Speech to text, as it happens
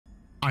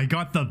I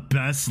got the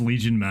best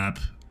Legion map.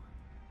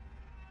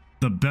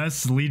 The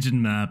best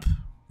Legion map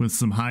with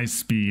some high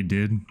speed,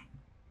 dude.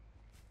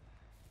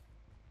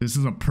 This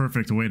is a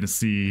perfect way to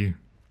see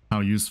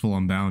how useful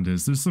Unbound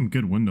is. There's some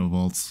good window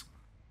vaults.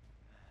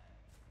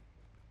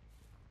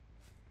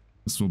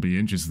 This will be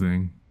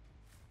interesting.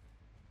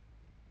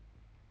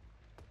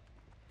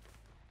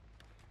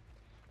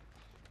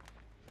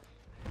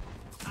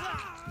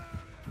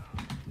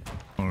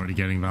 Already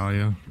getting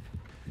value.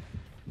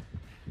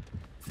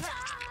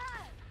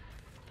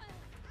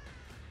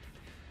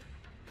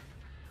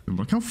 Dude,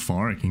 look how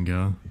far I can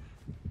go.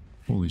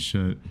 Holy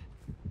shit.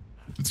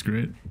 That's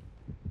great.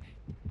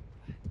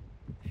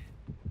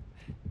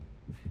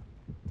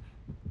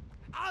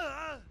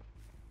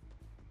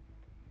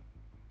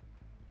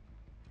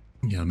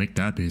 Yeah, make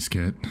that base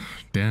kit.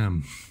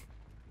 Damn.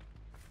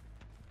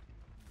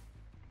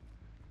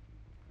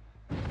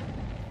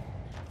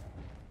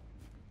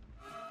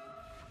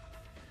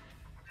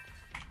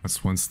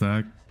 That's one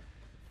stack.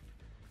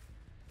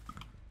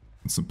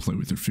 Let's play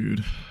with your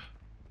food.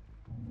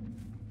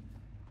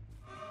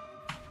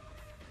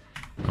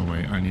 Oh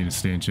wait, I need to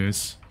stay in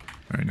chase.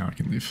 Alright, now I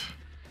can leave.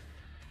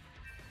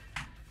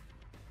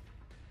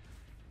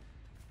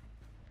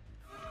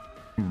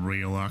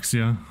 Real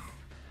𝗥cie𝗴𝗂.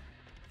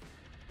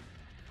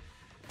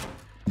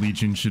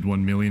 Legion should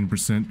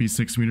 1,000,000% be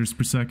 6 meters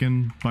per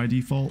second by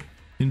default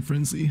in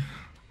Frenzy.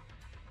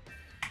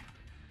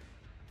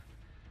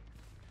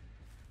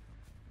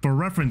 For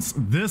reference,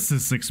 this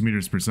is 6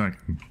 meters per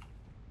second.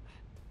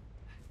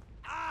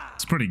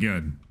 It's pretty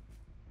good.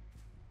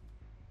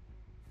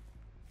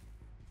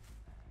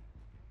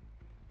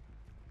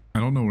 I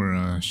don't know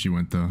where she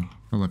went though.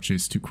 I left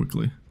Chase too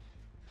quickly.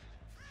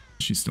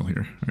 She's still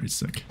here. Alright,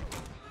 sick.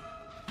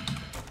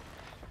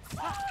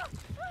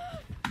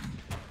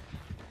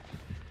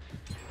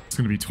 It's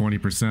gonna be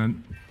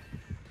 20%.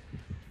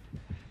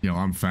 Yo,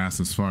 I'm fast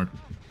as fuck.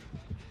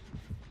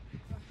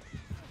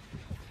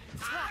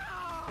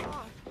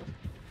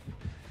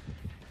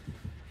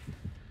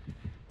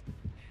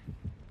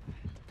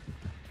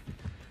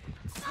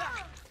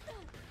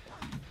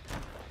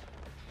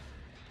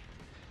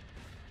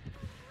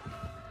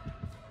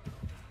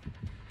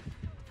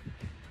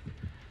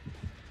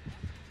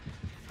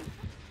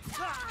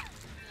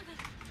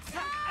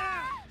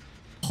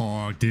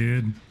 Oh,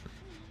 dude.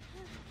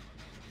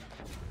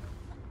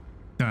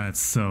 That's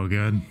so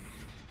good.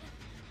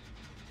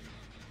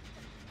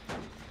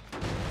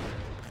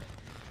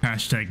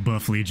 Hashtag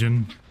buff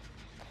Legion.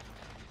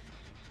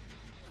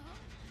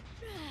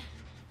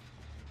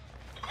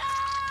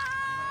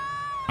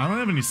 I don't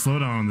have any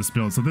slowdown on this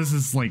build, so this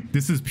is like,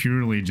 this is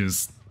purely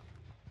just,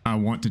 I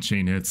want to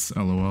chain hits,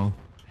 lol.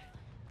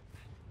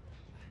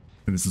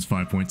 And this is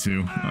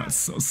 5.2. Oh, it's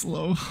so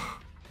slow.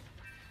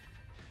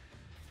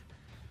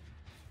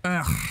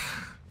 Ugh.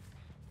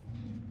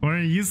 When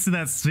you're used to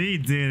that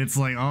speed, dude, it's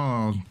like,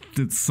 oh,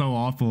 it's so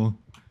awful.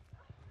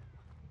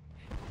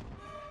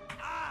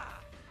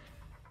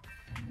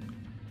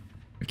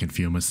 I can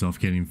feel myself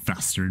getting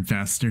faster and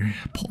faster.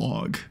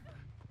 Pog.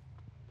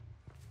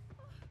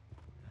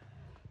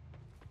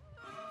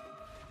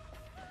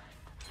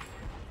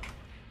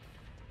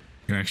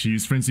 Can actually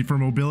use Frenzy for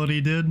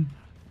mobility, dude.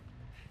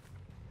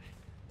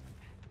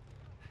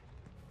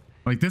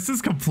 Like, this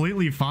is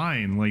completely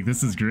fine. Like,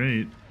 this is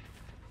great.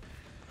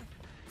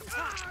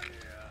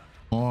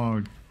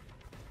 Pog.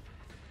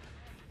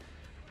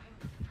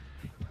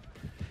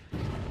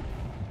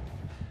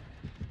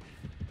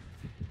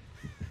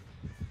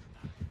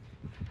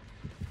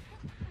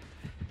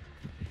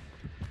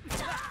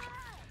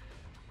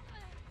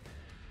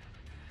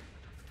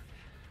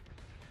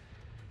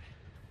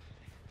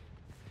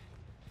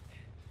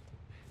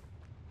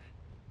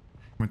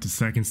 Went to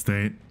second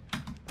state.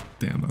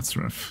 Damn, that's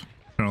rough.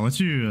 I'll let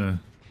you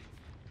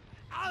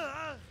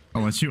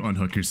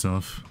unhook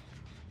yourself.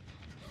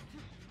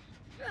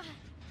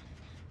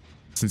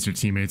 Since your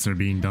teammates are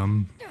being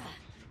dumb.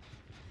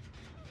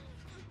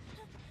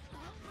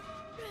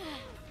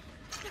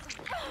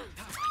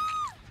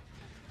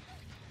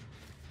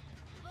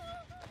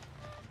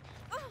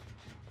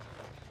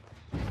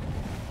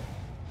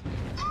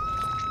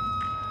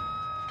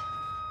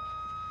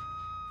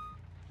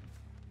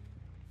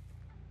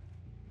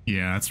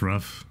 Yeah, that's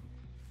rough.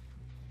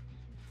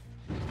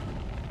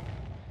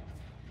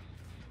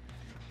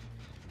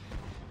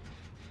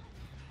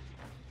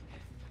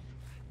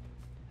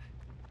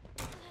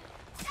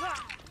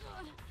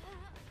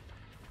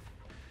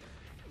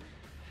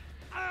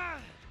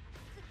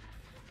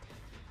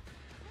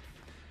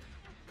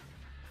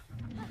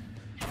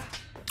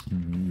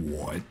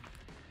 What?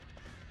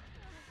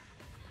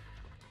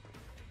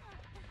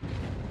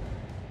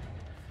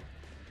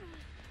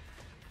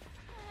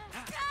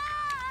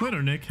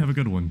 Later, Nick. Have a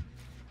good one.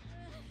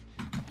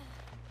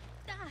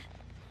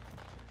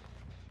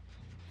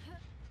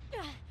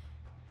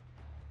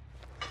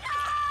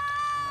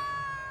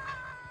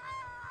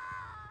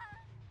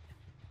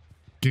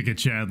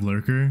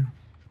 𝗥𝗴𝗄𝗏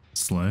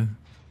Slay.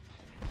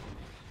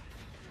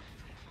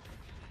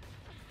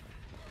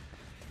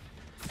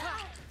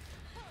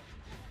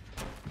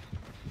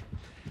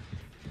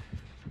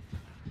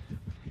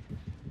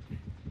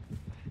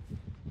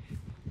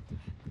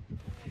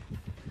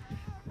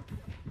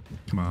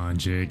 Come on,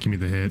 Jake, give me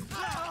the hit.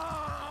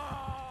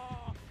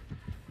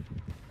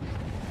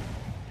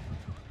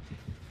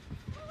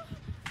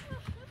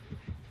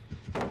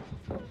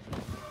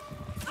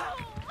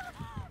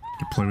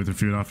 Can play with the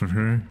food off of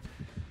her.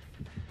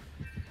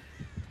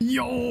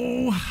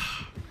 Yo!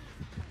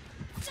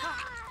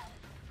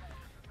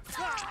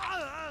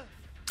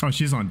 Oh,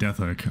 she's on death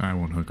hook. I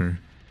won't hook her.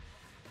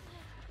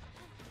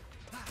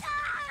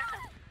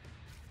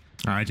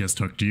 I just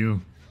hooked you.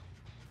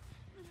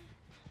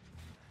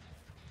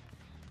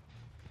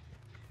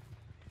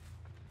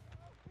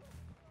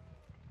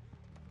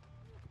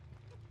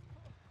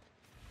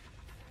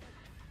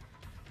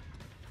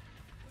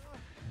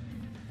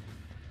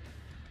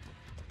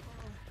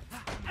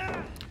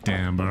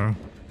 Damn, bro.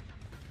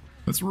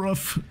 That's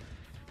rough.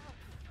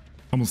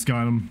 Almost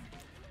got him.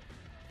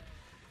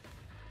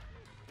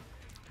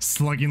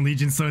 Slugging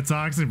Legion's so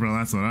toxic, bro.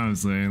 That's what I'm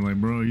saying. Like,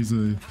 bro, he's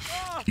a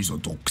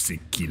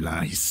toxic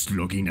killer. He's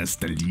slugging us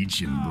the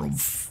Legion, bro.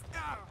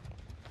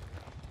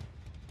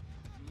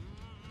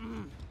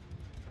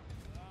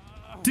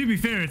 To be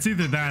fair, it's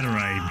either that or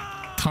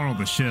I tunnel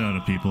the shit out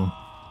of people.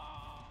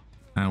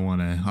 I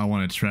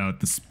wanna try out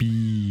the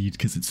speed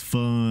because it's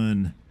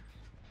fun.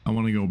 I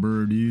wanna go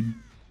bird, dude.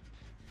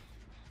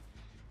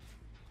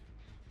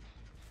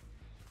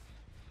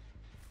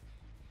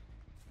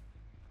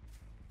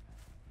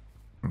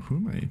 Oh, who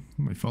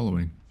am I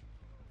following?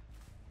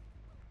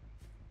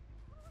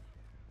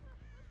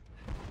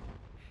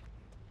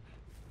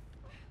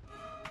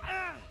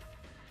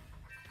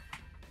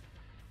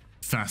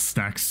 Fast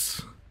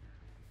stacks.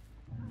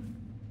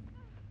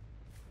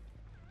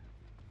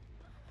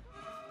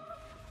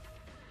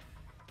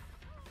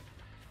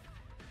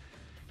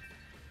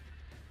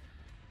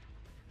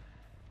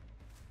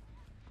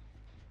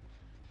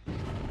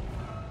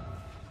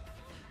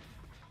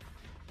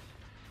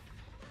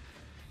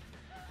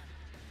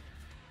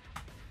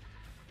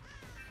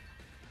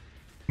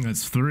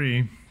 That's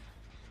 3.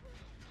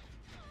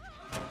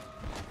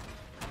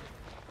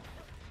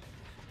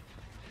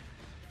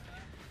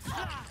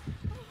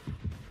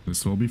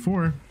 This will be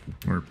 4.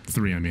 Or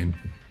 3, I mean.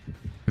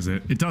 Because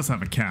it does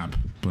have a cap,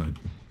 but...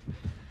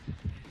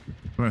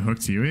 Have I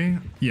hooked Yui?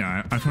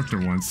 Yeah, I've hooked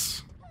her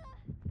once.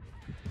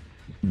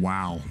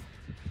 Wow.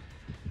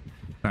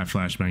 That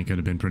flashbang could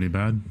have been pretty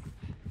bad.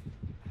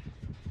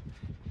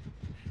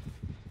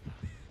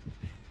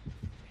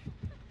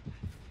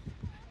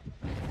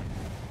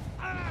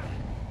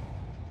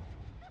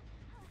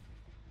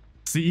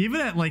 See,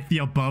 even at like the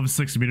above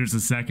 6 meters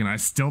a second, I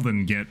still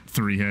didn't get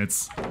 3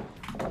 hits.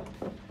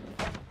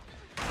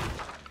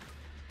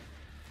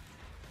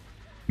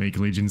 Make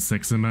Legion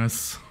 6 a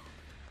mess.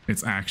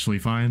 It's actually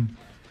fine.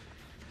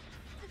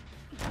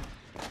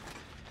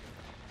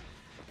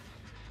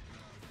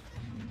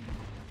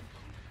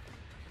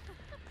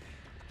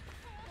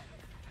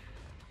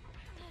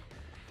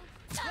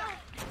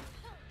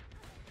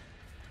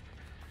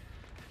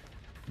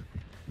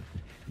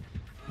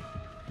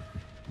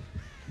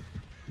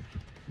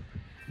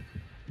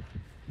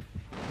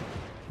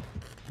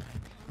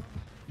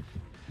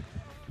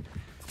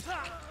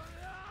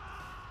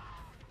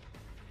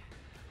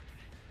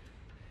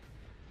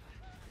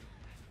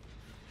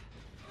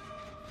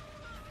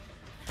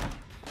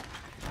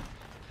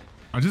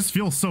 I just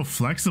feel so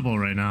flexible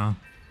right now.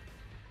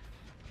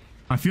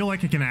 I feel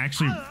like I can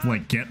actually,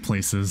 like, get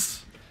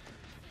places.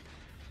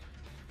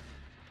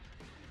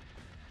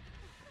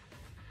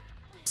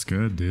 It's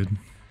good, dude.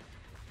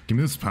 Give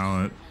me this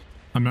pallet.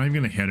 I'm not even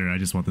gonna hit her, I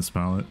just want this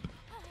pallet.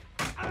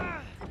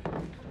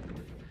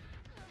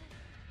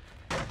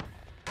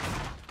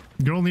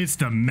 Girl needs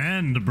to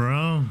mend,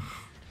 bro.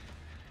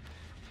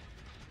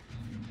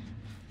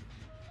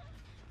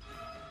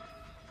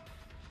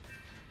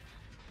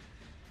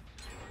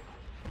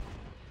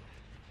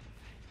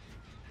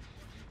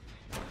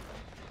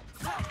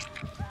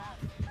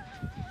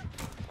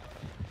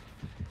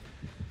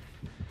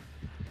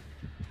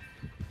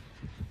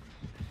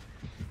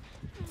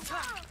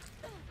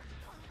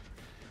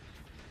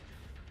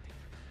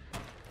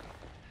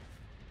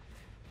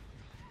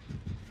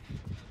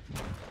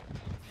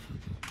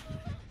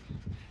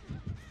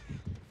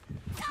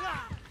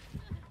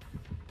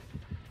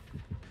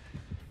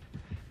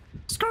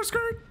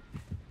 Skirt.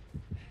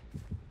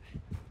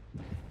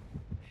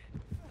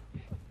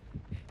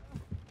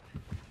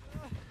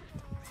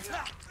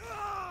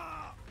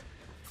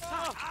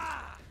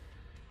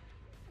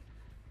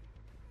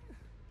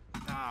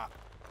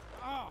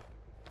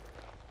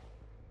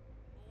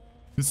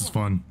 This is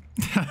fun.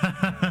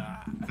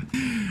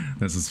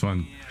 This is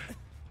fun.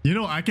 You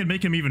know, I can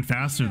make him even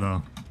faster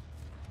though.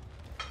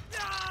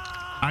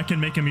 I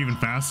can make him even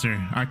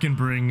faster. I can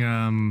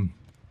bring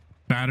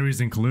batteries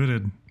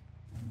included.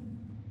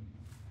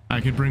 I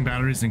could bring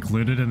batteries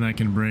included, and I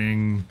can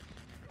bring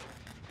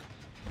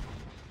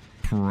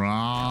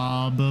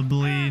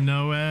probably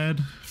no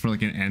ed for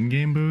like an end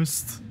game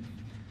boost.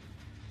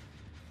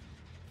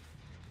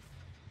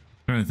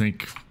 I'm trying to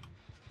think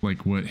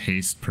like what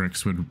haste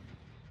perks would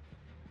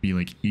be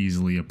like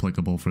easily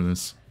applicable for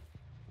this.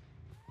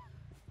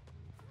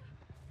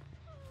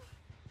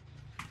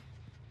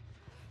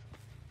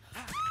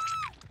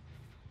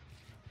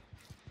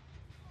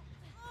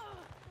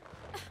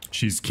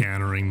 She's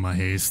countering my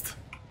haste.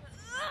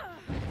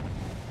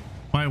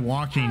 By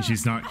walking,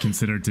 she's not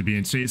considered to be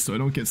in chase, so I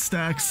don't get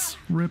stacks.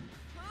 Rip.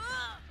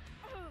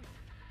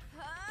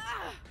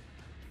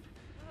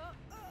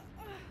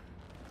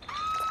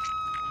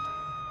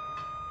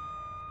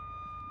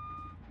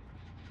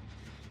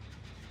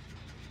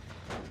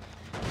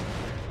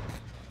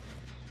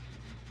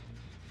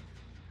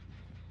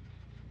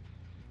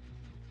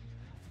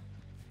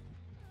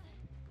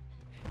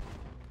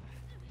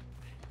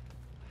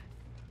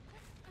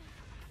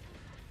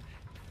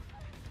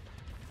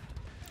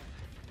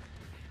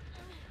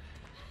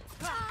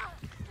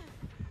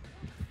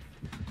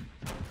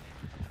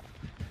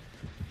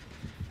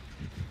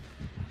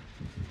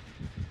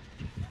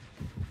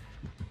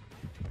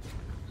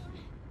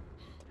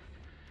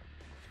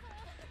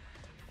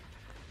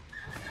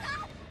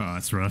 Oh,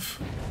 that's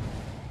rough.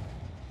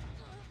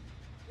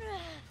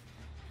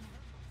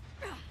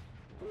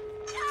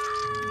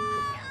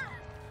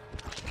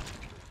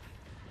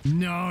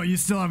 No, you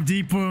still have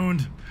deep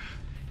wound.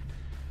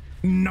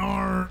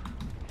 Nar.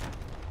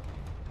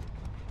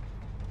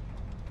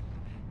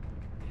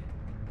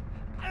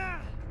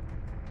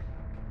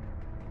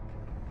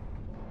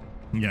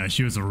 Yeah,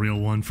 she was a real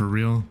one for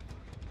real.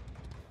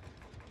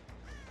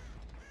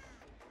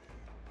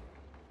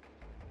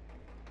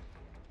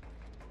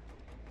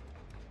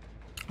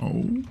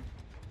 Oh.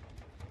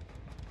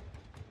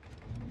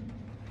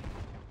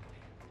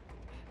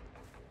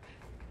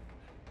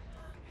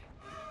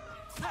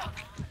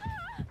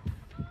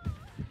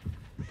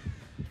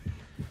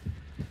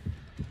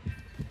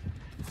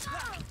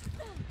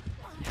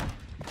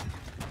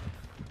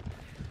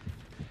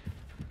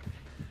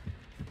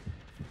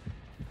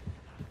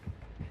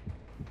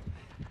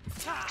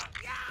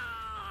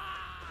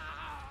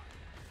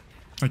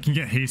 I can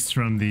get haste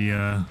from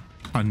the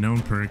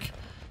unknown perk.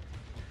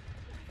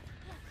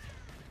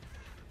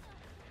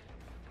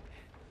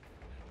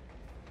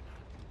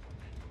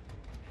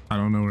 I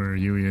don't know where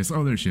Yui is.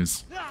 Oh, there she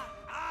is.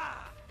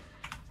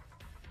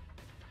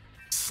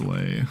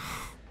 Slay.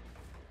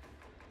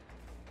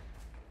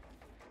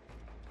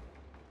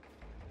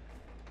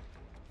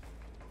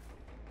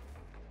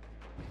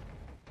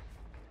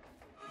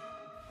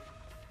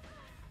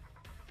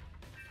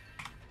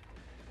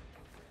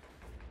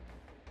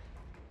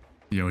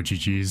 Yo,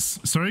 GG's.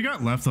 Sorry you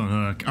got left on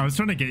hook. I was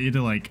trying to get you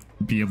to like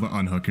be able to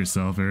unhook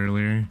yourself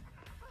earlier.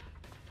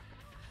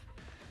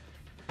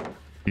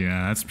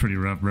 Yeah, that's pretty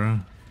rough, bro.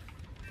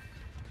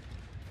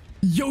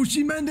 Yo,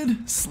 she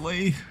mended!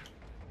 Slay.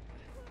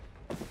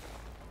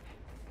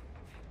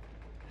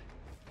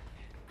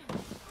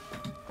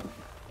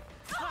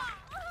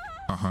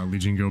 Haha,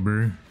 Legion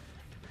Gober.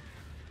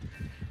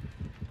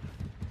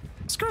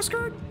 Skirt,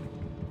 skirt!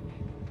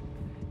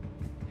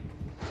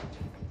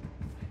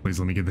 Please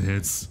let me get the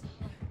hits.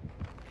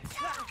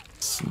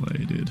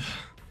 Slay, dude.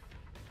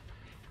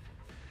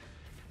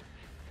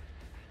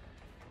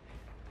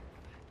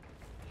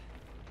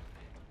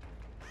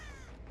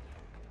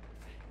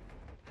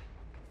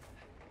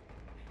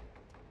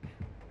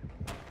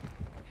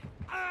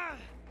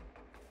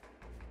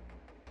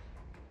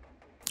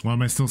 Why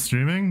am I still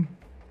streaming?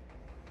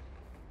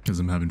 Because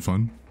I'm having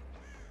fun.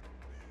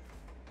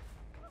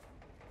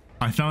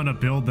 I found a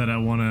build that I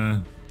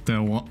wanna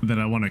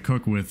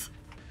cook with.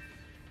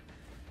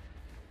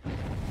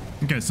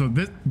 Okay, so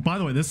this, by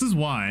the way, this is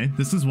why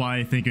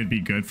I think it'd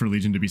be good for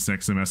Legion to be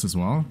sex MS as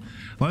well.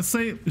 Let's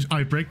say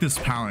I break this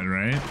pallet,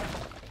 right?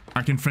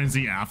 I can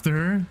frenzy after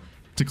her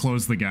to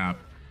close the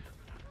gap,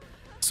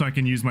 so I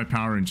can use my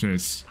power and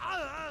chase,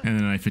 and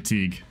then I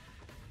fatigue.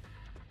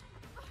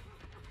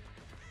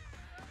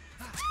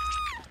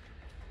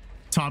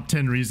 Top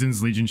 10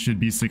 reasons Legion should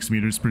be 6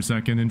 meters per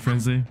second in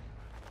frenzy.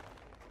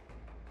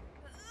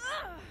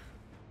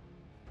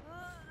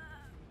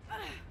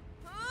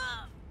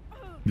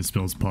 This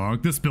build's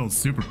pog. This build's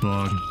super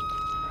pog.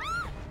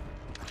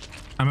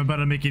 I'm about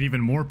to make it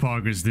even more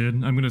poggers,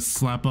 dude. I'm gonna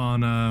slap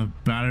on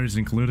batters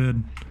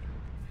included.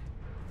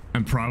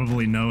 And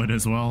probably know it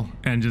as well.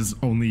 And just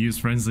only use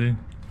frenzy.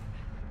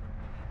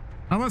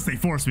 Unless they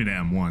force me to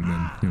M1,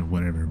 then, you know,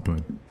 whatever,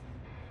 but...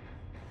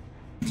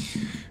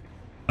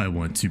 I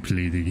want to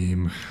play the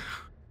game.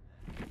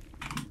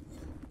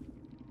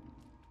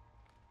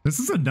 This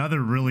is another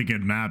really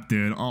good map,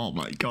 dude. Oh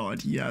my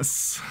god,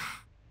 yes.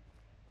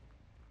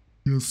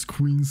 Yes,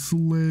 Queen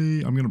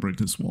Slay. I'm gonna break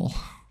this wall.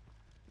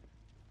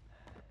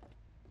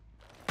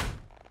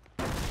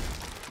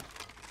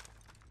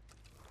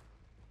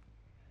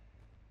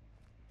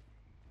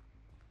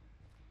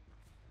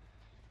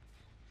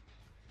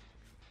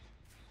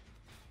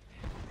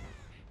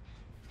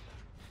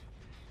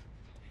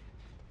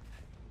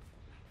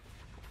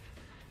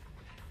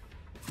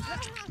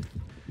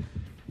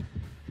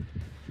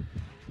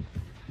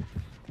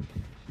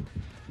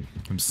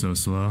 I'm so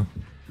slow.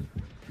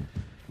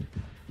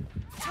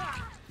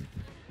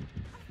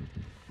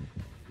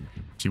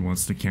 She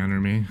wants to counter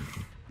me.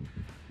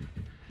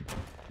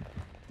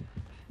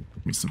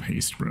 Give me some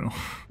haste, bro.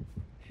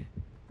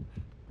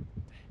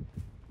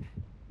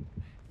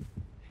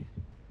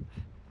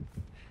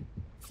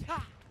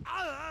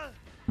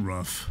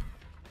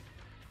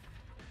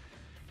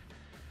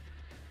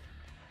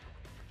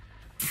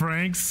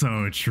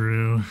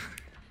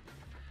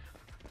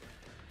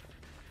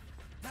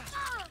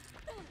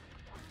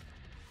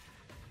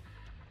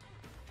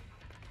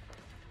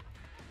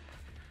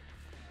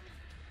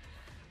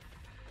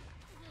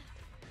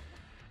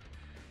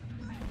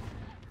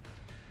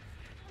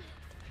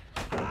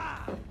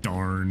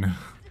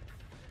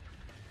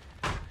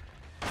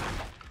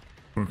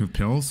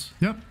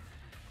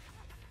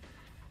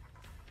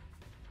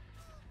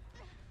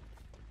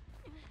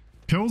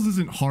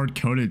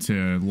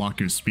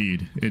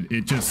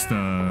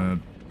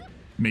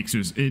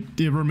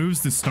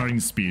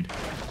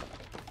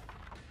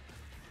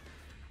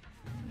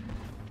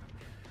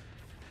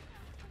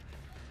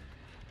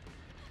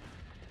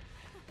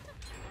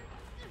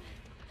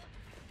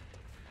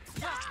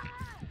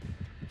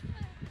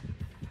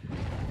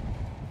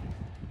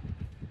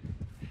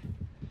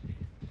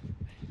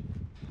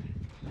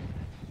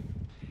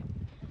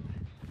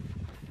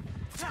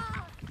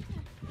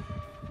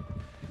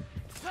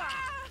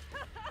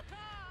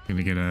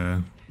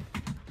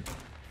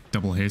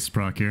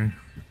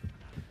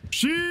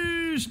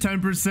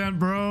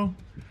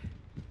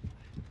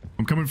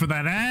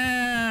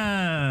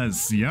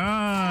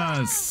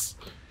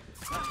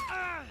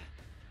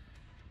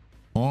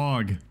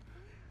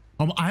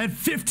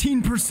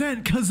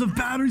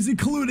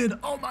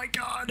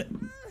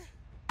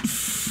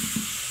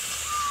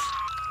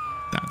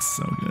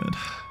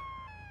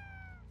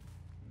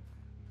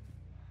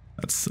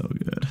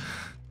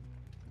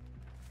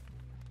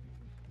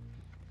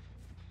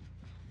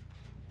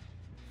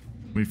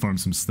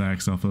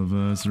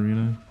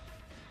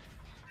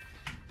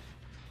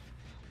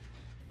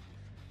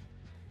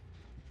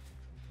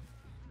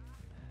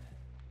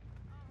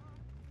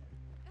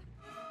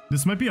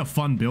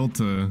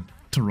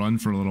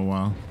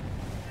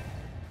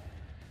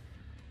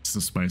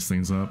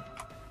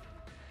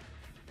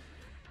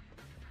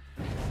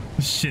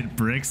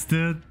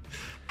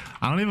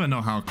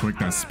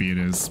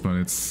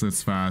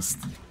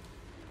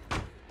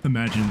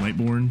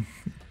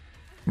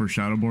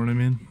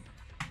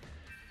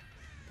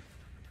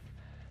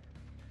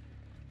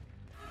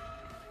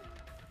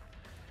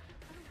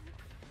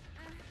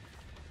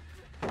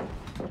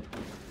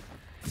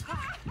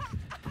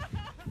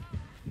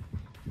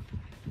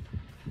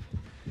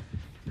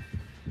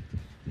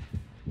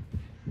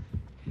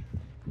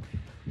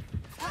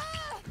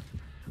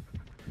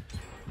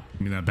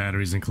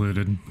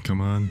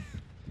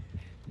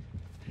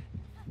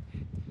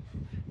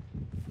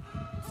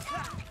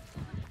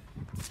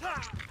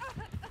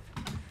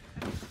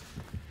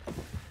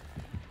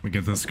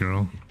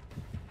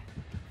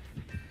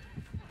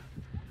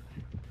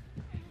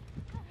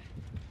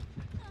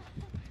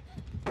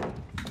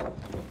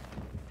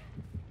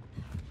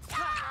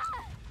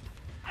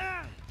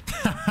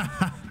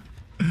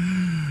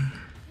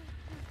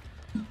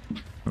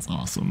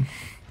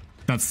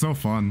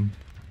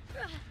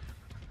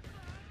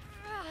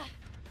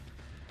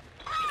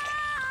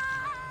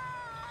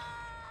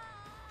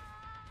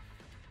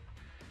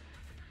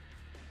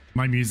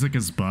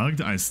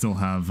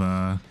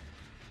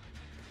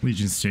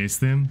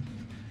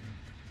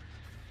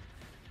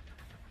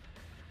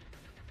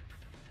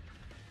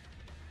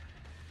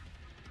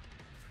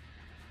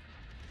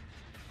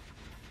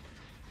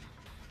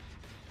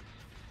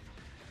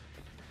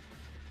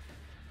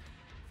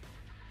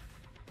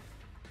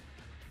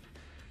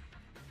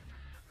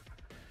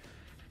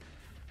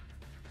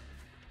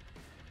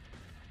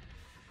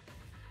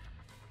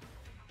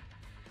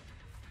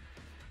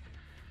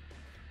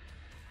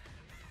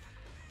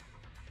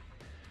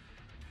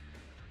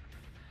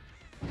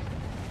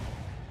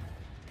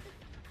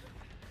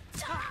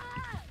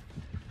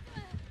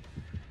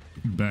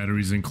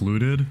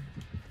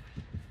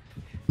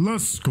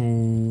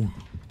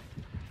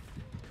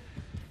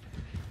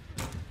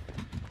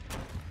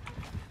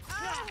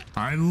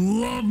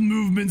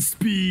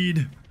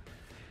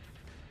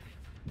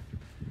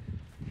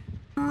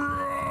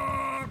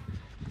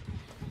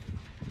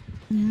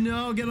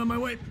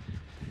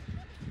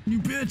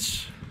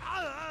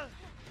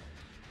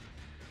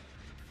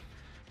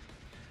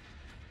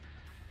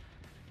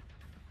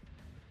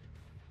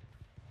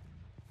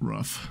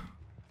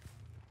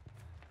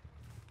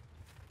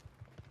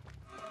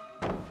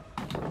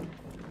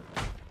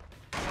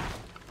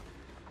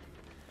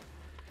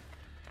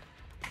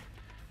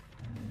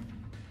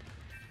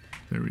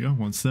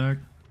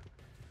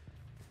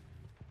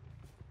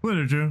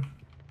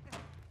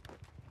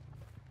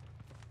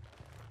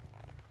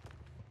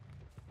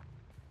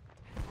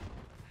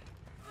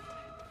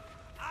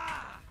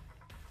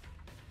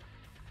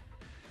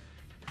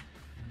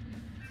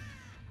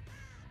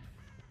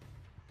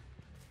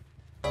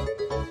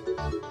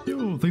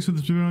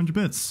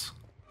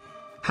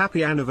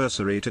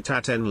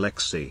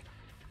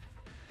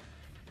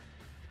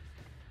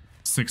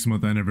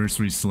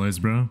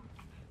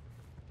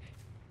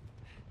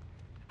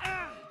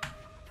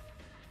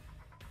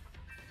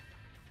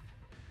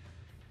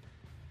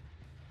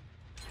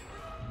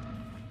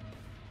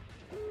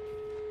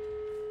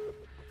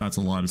 That's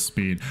a lot of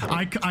speed.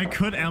 I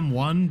could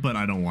M1, but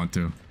I don't want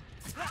to.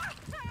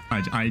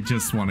 I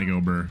just want to go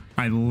burr.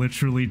 I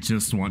literally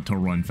just want to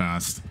run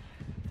fast.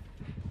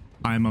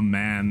 I'm a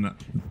man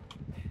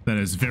that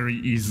is very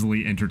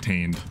easily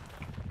entertained.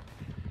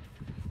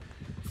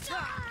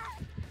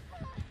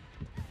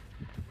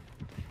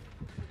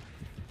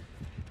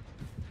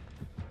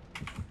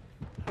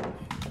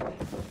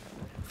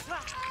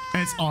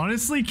 It's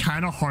honestly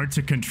kind of hard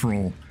to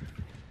control.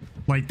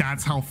 Like,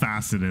 that's how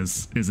fast it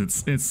is.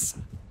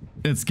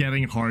 It's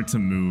getting hard to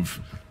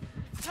move.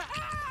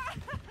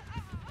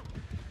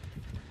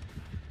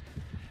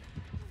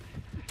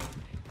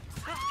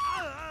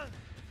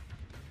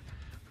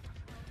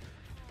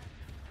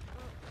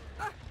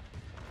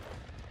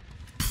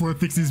 Flo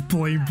thinks he's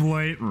playing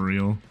Blight.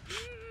 Real.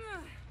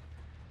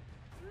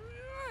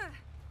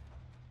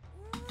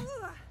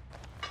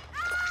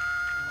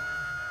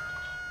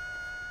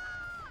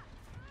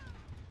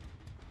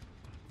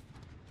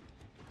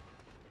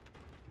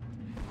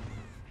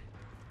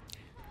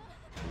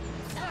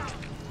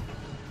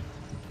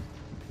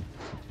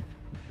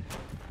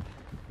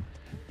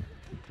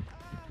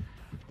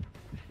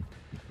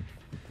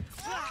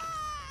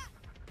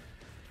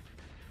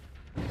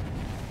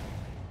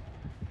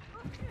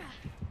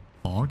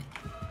 Hog?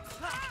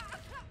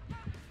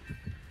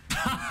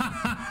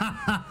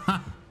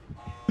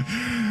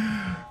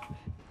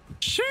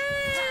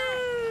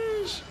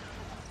 Sheesh!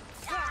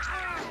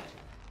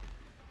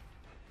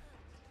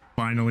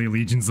 Finally,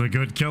 Legion's a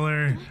good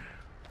killer.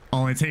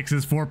 All it takes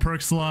is 4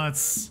 perk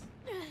slots.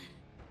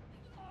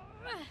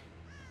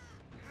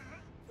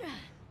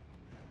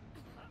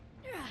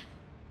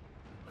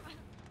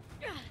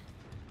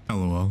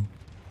 LOL.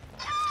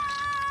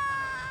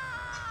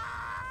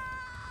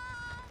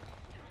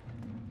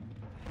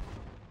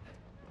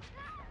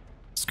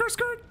 Skirt,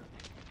 skirt.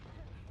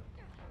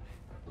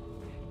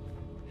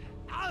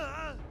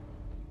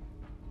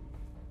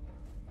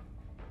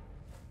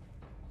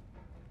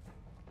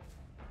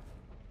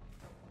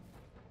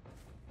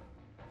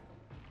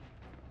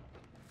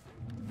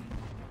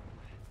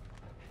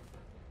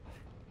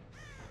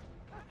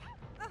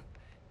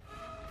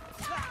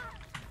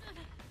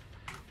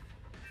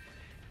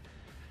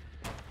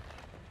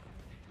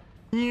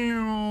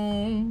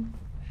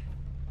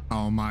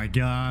 Oh my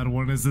god,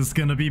 when is this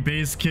gonna be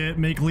base kit?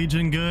 Make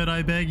Legion good,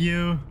 I beg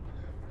you.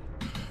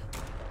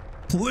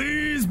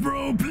 Please,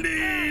 bro,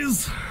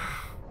 please.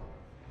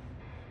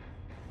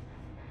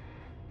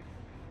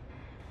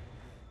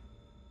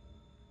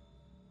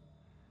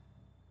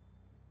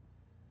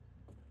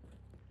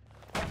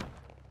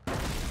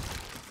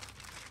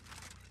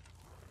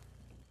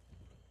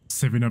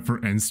 Saving up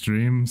for end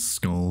stream,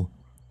 skull.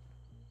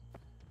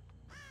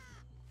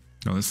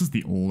 Oh, this is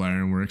the old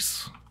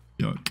Ironworks.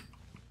 Yuck.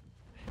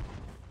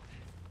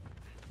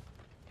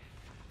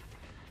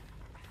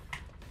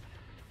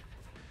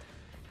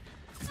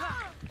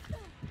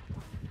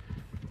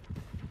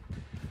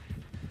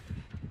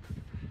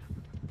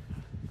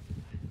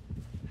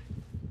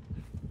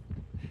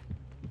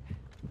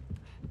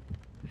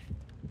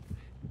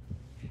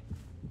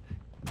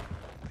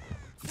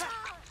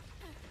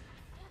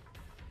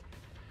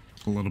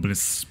 A little bit of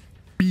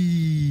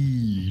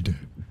speed.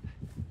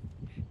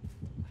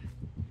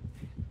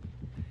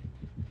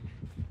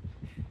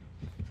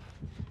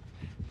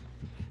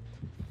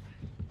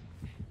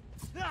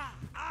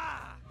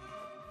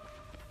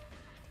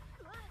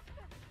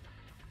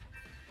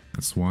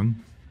 That's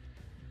one.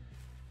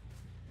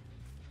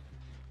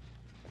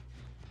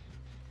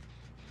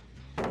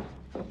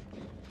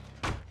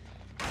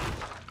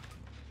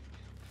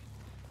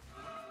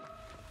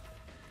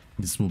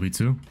 This will be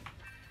 2.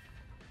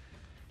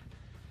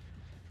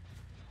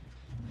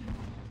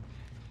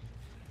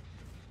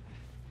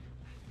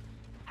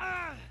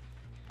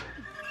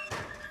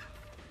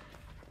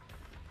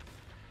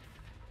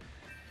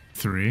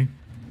 Three.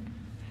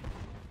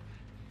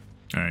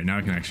 All right, now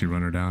I can actually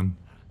run her down.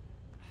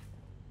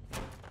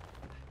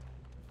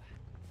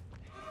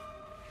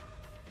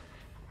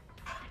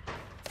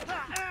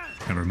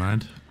 Never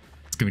mind.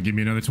 It's gonna give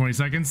me another 20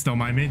 seconds. Don't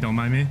mind me. Don't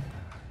mind me.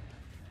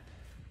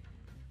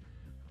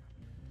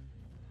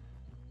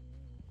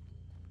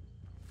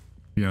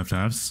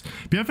 BFFs.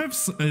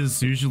 BFFs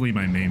is usually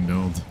my main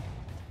build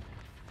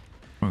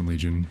on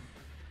Legion.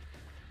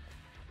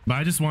 But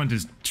I just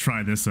wanted to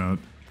try this out.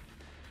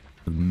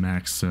 The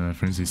max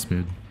frenzy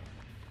speed.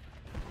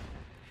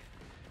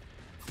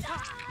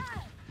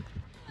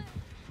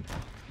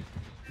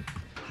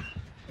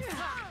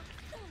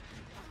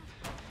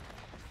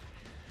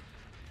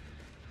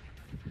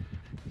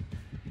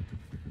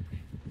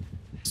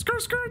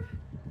 Skirt, skirt.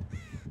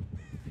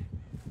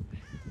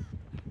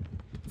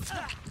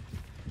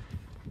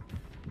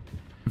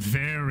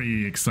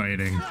 Very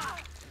exciting.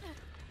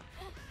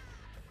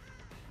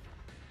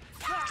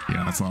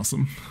 Yeah, that's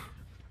awesome.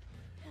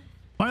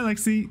 Bye,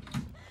 Lexi.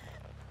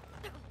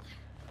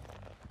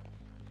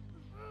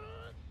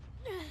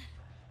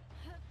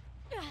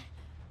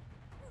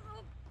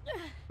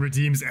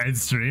 Redeems Ed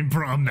stream,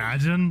 bro.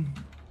 Imagine.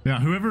 Yeah,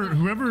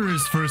 whoever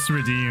is first to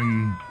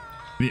redeem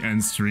The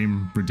end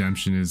stream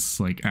redemption is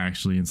like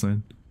actually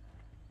insane.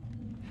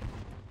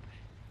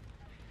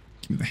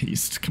 Give me the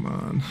haste, come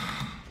on.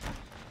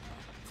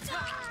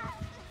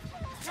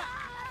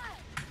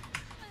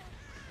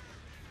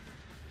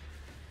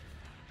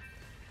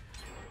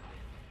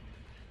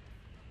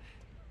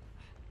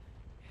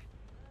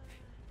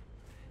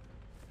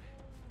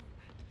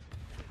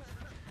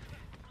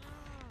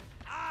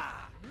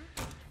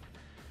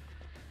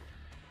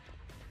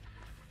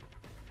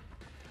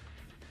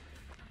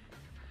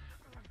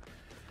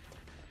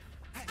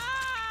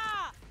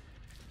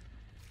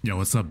 Yo,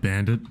 what's up,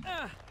 bandit?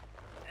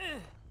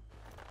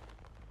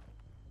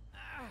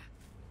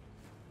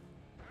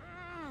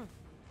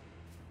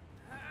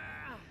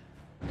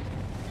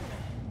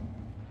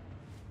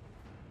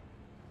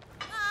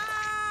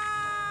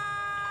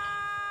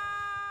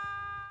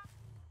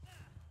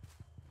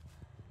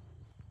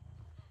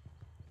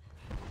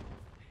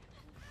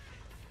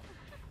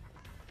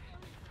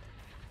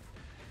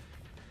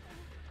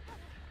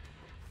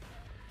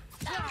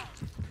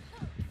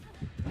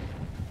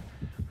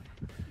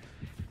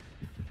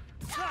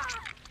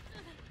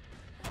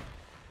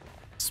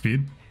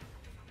 Speed.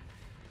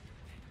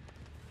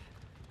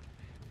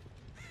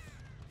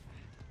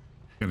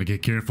 Gotta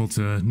get careful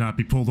to not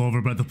be pulled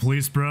over by the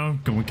police, bro.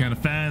 Going kind of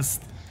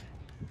fast.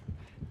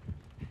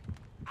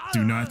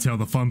 Do not tell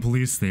the fun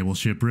police, they will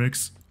ship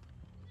bricks.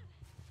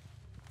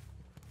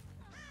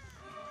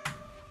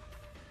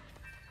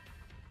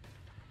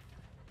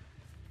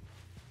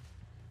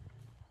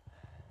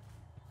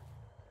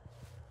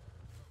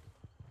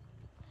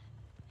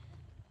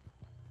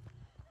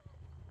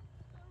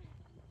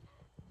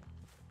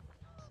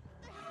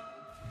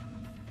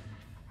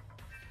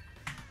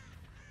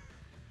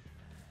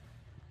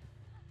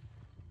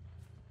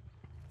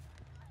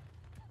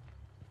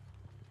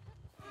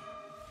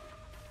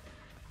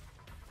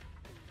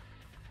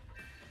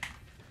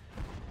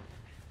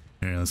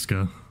 Alright, let's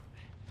go.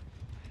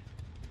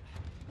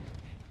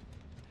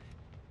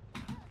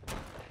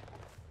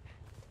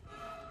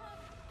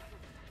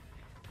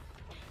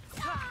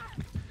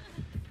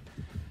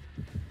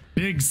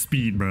 Big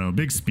speed, bro.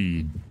 Big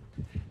speed.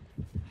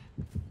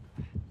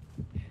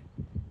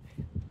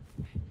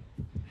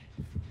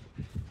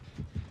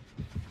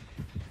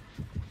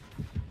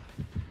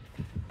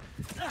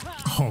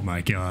 Oh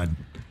my god.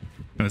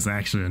 That was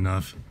actually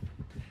enough.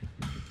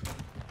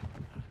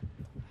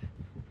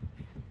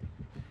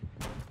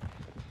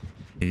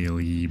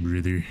 Hell yeah,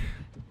 brother.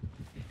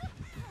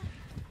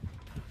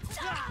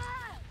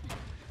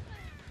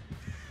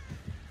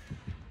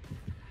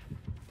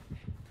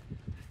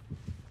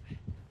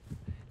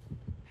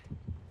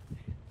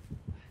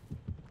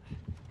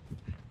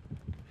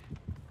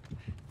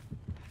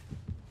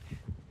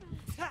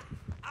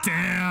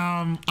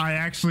 Damn, I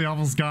actually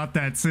almost got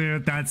that too.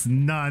 That's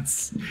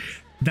nuts.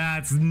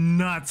 That's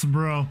nuts,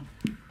 bro.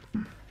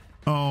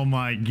 Oh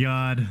my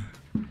god.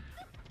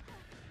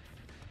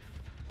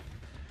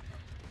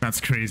 That's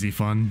crazy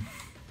fun.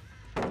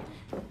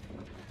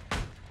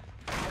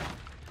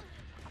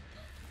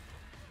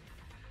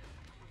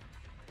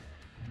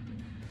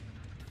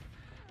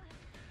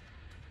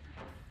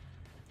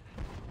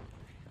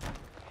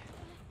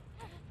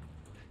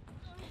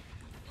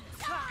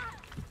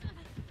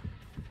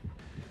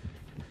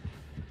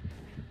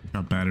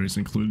 Got batteries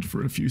included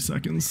for a few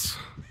seconds.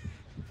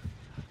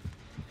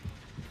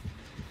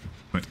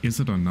 But is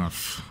it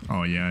enough?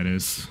 Oh yeah, it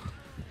is.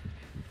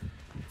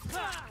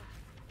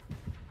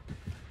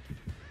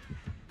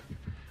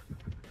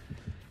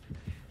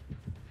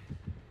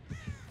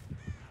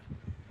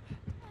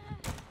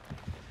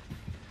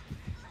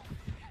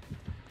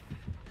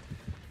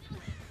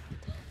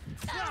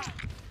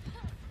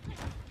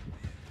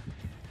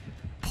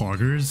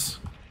 Poggers?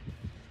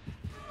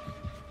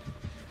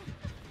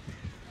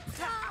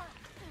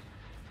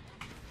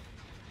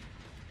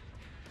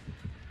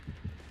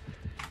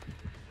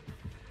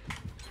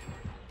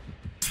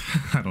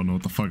 I don't know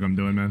what the fuck I'm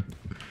doing, man.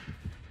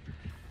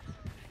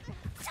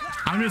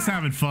 I'm just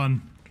having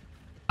fun.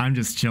 I'm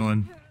just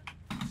chilling.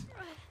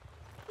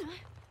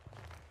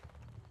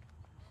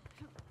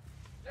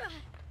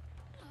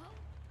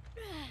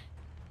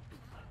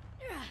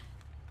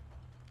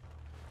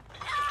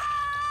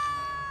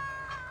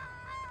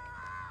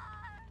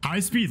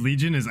 High-speed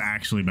Legion is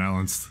actually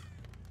balanced.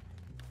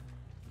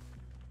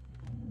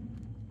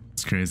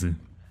 It's crazy.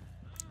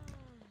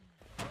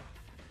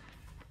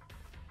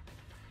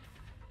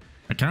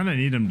 I kind of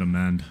need him to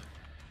mend.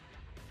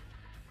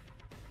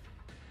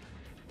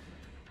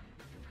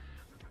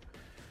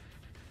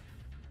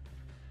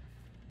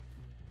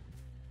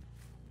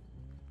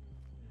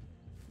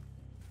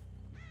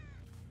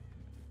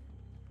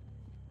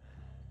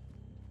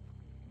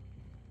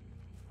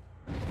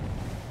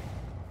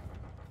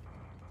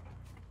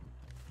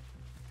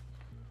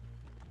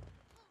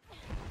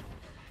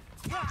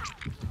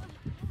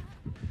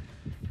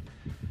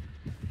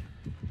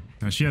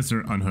 Now she has her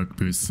unhook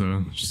boost,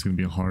 so she's gonna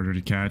be harder to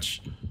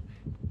catch.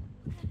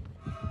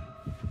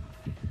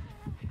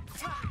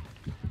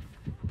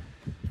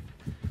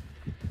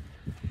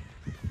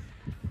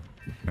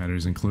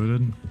 Batteries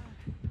included.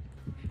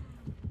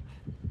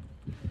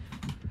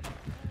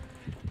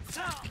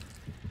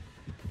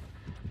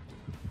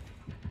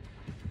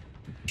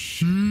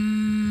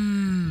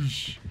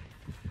 Sheesh.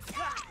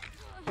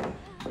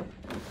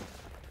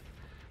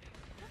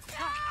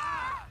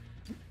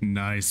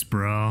 Nice,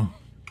 bro.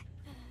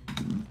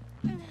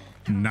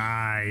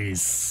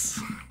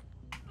 Nice.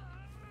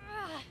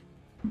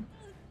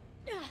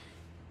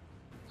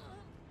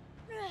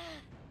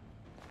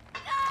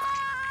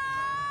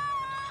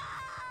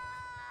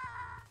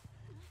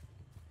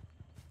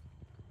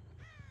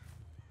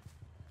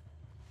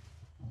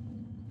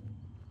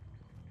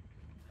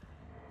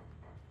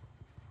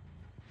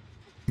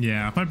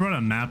 Yeah, if I brought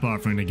a map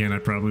offering again, I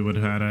probably would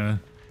have had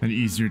an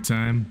easier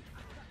time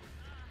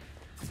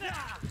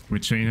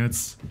with chain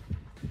hits.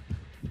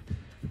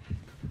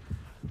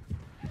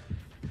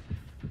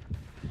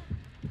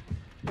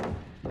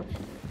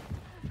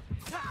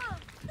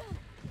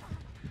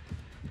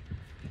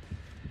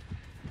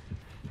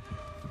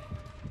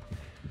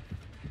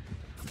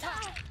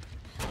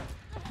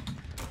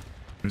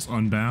 There's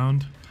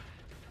Unbound.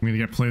 I'm gonna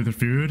get play with the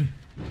food.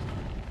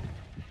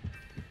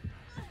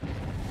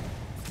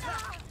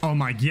 Oh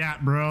my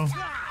god, bro.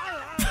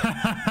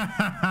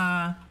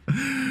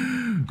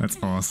 That's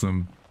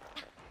awesome.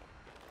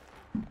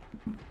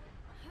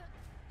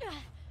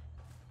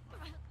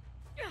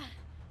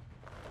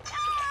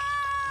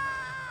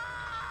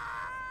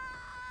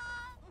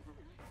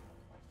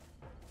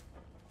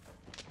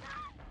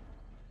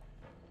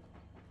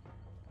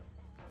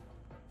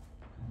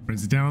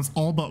 Brings it down. It's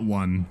all but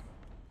one.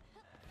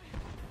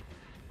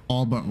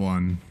 All but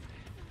one.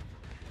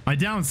 I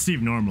down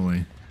Steve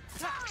normally.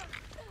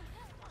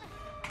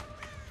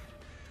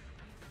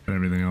 But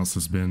everything else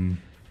has been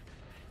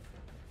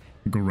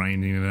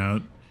grinding it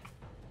out.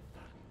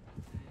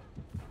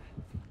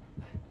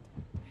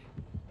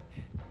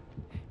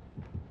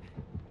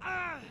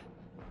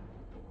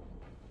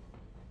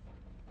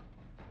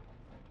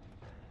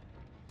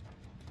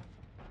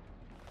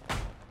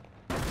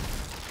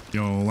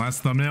 Yo,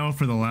 last thumbnail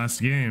for the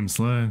last game,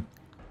 Slay.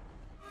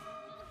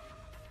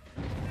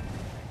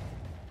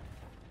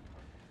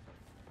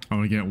 I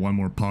want to get one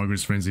more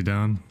Poggers Frenzy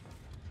down.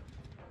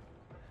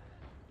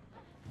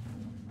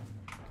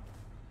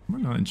 We're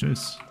not in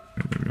chase.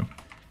 Right, there we go.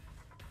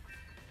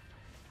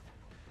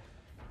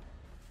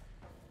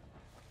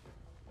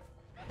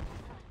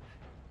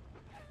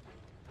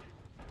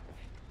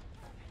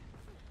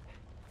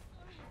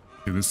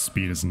 Dude, this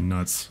speed is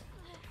nuts.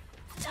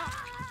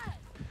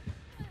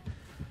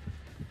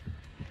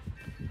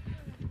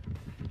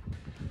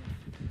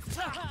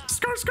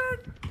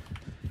 Skirt!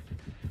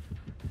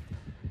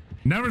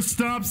 Never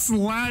stop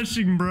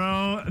slashing,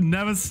 bro.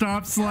 Never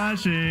stop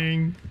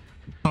slashing.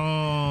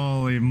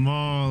 Holy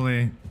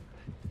moly.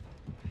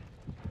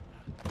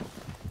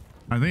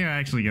 I think I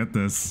actually get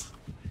this.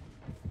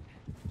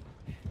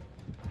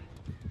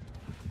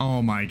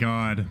 Oh my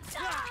god.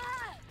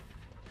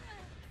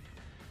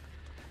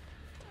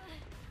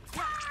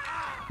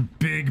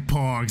 Big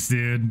pogs,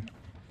 dude.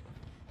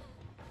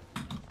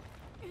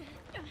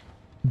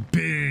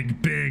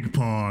 Big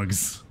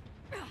pogs.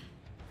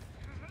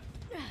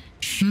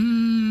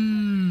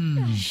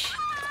 Sheesh.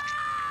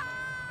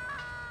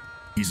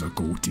 He's a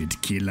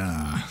goated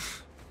killer.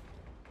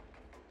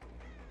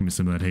 Give me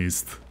some of that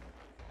haste.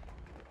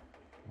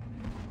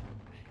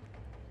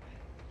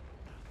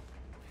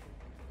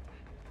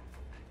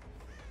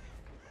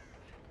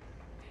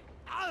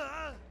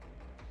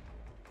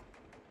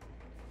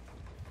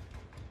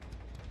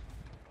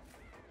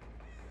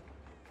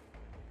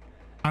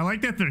 I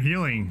like that they're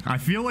healing. I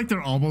feel like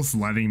they're almost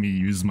letting me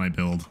use my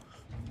build,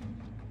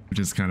 which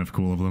is kind of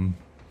cool of them.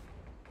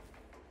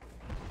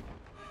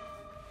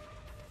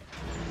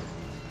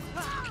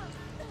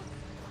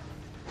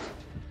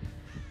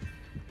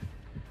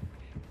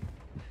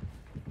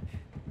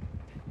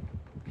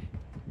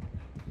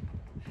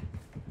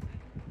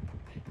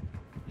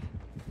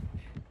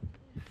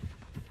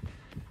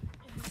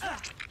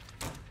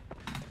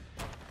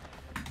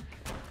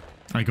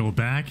 I go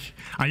back.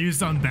 I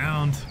used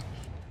Unbound,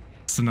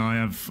 so now I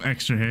have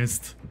extra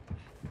haste.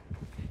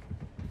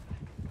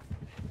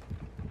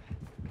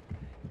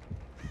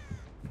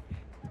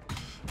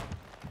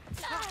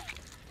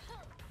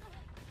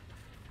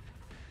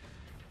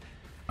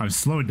 I've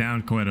slowed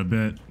down quite a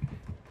bit.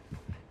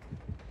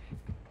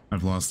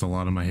 I've lost a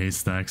lot of my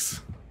haste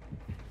stacks.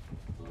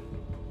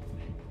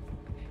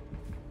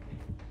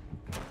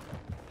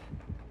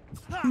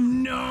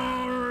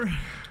 No!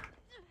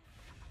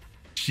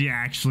 She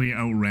actually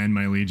outran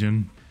my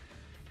Legion.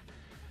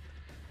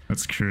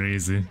 That's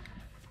crazy.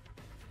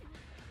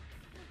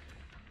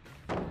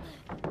 I'm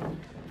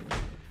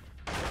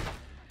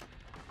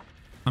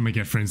gonna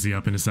get Frenzy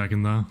up in a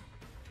second though.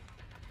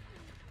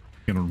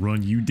 Gonna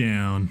run you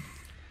down.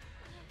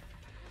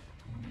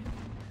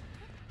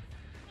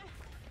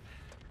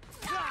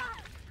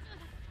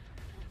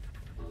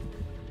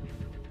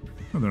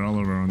 Oh, they're all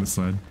over on this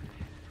side.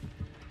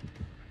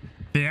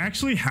 They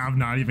actually have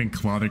not even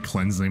bothered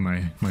cleansing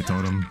my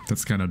totem.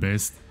 That's kind of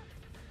based.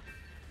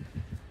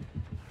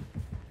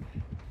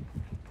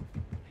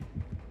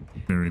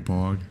 Berry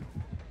Pog.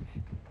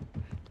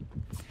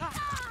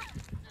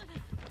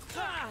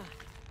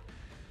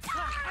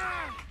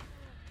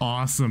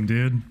 Awesome,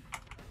 dude.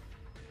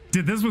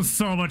 Dude, this was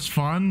so much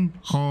fun.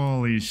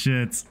 Holy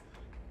shit.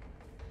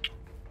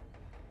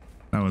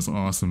 That was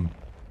awesome.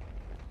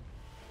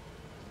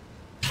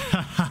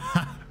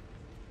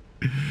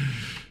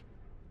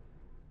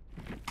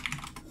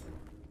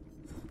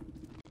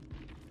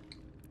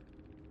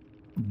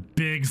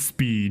 Big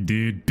speed,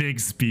 dude. Big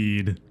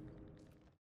speed.